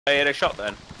I hear a shot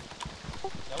then.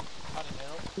 Nope, I didn't hear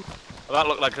it. Well, that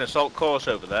looked like an assault course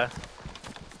over there.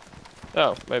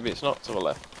 Oh, maybe it's not to the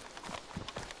left.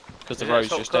 Because the Is it road's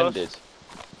assault just course? ended.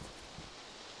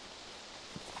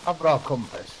 I've got a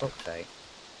compass, fuck's sake.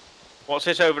 What's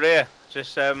this over here? Is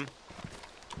this to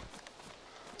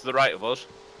the right of us?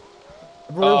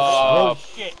 Oh,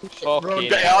 Shit. fucking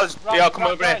Yeah, hell. yeah, come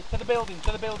over here. Guys, to the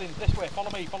building, this way, follow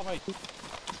me, follow me.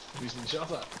 Who's in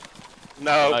shot at?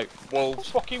 No, No. wolves.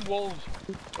 Fucking wolves.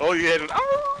 Oh, you hear them?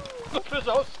 Look at us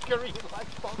all scurrying like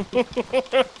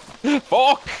sponsors.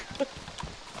 Fuck!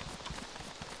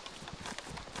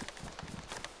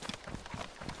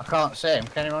 I can't see him.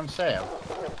 Can anyone see him?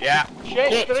 Yeah.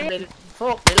 Shit, Shit, me,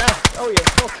 fuck, me left. Oh, you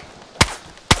fuck.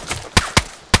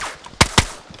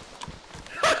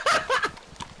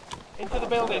 into the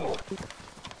building.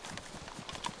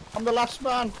 I'm the last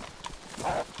man.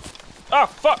 Oh,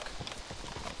 fuck!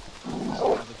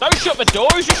 Don't shut the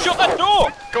doors, you shut that door!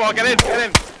 Come on, get in,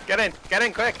 get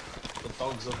in, quick. The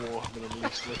dogs of war have been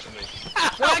unleashed, literally.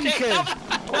 Wankers!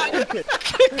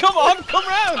 Wankers! Come on, come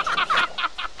round!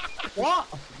 What?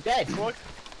 I'm dead. What?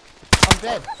 I'm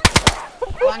dead.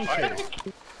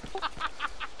 Wankers.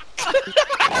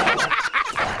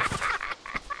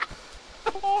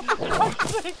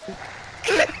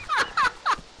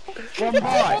 One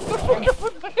bite.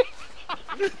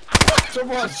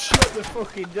 Someone shut the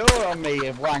fucking door on me,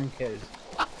 you wankers.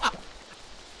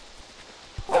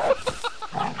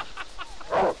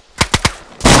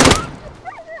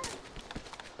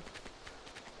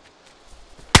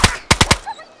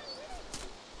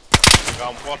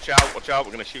 Watch out,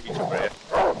 we're gonna shoot each other here.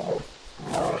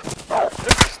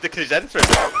 Sticking his head through.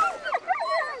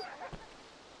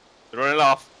 They're running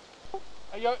off.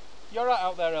 Are you're right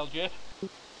out there, LJ.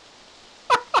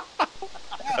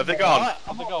 Have they gone?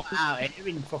 I'm Have they gone? out here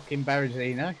in fucking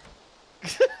Berezino.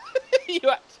 You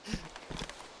act...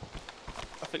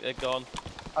 I think they're gone.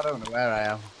 I don't know where I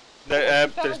am. No,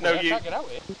 there's no I can't get out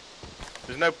here.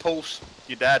 There's no pulse.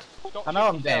 You're dead. Scott, I know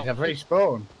I'm shoot dead. yourself. I've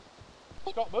respawned.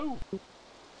 Scott, move.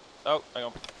 Oh, hang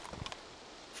on.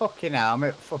 Fucking hell, I'm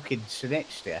at fucking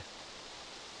snitched here.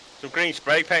 Some green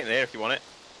spray paint there if you want it.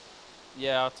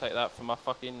 Yeah, I'll take that for my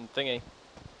fucking thingy.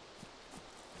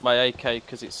 My AK,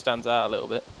 because it stands out a little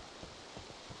bit.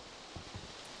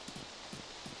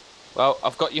 Well,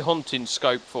 I've got your hunting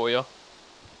scope for you.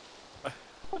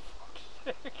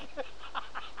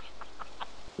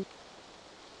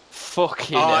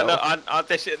 Fucking hell. No,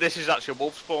 this is actually a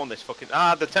wolf spawn. This fucking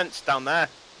the tent's down there.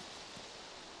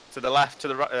 To the left, to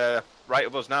the right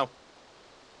of us now.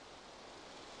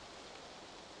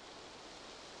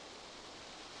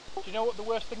 Do you know what the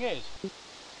worst thing is?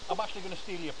 I'm actually going to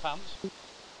steal your pants.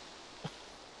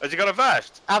 Has he got a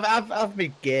vest? I've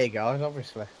been gear, guys,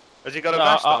 obviously. Has he got a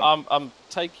vest on? I'm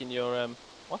taking your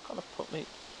why can't I put me?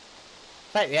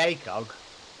 Take the ACOG.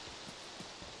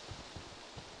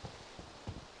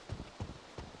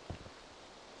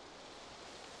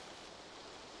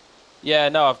 Yeah,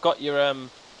 no, I've got your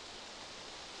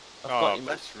Oh,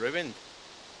 that's ruined.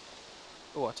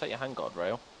 Oh, I'll take your handguard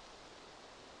rail.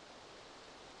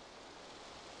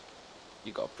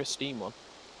 You got a pristine one.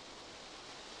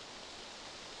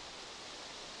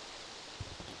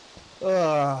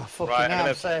 Oh, fucking Right, hell,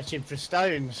 I'm searching for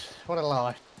stones. What a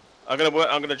lie. I'm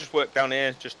gonna just work down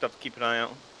here. Just have to keep an eye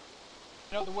out.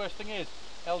 You know what the worst thing is?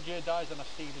 LJ dies and I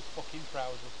steal his fucking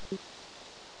trousers.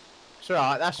 It's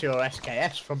alright, that's your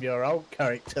SKS from your old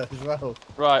character as well.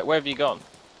 Right, where have you gone?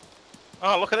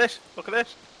 Oh, look at this! Look at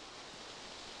this!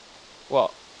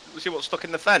 What? See what's stuck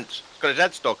in the fence? It's got his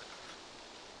head stuck.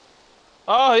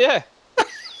 Oh yeah.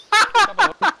 Have a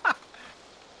look.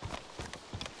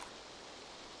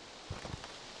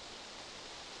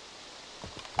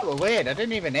 That was weird, I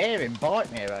didn't even hear him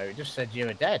bite me, though. It just said you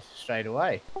were dead straight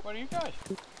away. Where are you guys?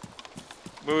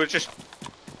 We were just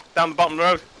down the bottom of the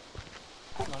road.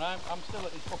 Hang on, I'm still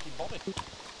at his fucking body.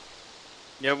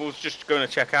 Yeah, we was just going to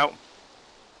check out.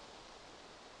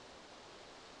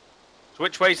 So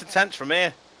which way's the tent from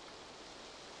here?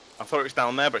 I thought it was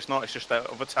down there, but it's not. It's just that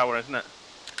other tower, isn't it?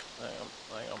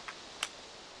 Hang on.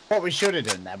 What we should have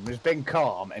done then was been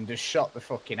calm and just shot the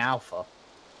fucking alpha.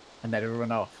 And then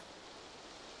run off.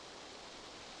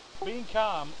 Being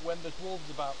calm when there's wolves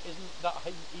about isn't that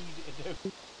easy to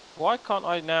do. Why can't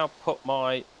I now put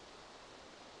my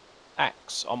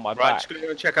axe on my Right, back? just going to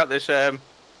go and check out this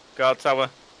guard tower.